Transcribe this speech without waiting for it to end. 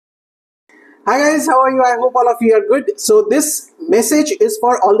Hi guys, how are you? I hope all of you are good. So this message is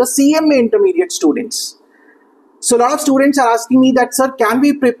for all the CMA intermediate students. So a lot of students are asking me that, sir, can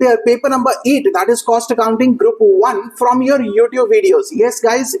we prepare paper number 8, that is cost accounting group 1 from your YouTube videos? Yes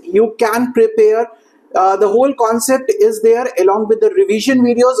guys, you can prepare. The whole concept is there along with the revision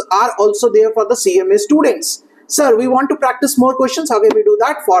videos are also there for the CMA students. Sir, we want to practice more questions. How can we do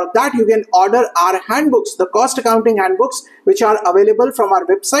that? For that, you can order our handbooks, the cost accounting handbooks, which are available from our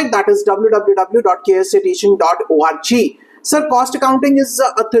website, that is www.kscteaching.org. Sir, cost accounting is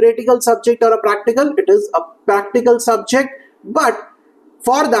a theoretical subject or a practical? It is a practical subject, but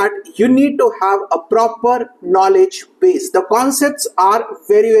for that you need to have a proper knowledge base. The concepts are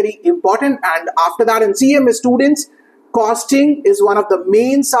very important, and after that in CMA students, costing is one of the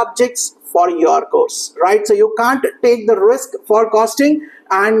main subjects for your course, right? So you can't take the risk for costing,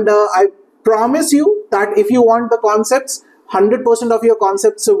 and I promise you that if you want the concepts, 100% of your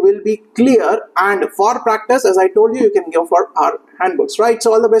concepts will be clear. And for practice, as I told you, you can go for our handbooks, right?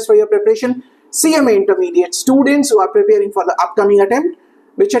 So all the best for your preparation. CMA intermediate students who are preparing for the upcoming attempt.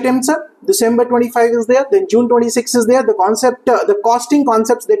 Which attempts are? December 25 is there, then June 26 is there. The concept, the costing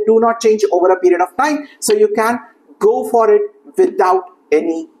concepts, they do not change over a period of time, so you can go for it without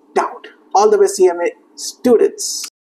any doubt. All the best, CMA students.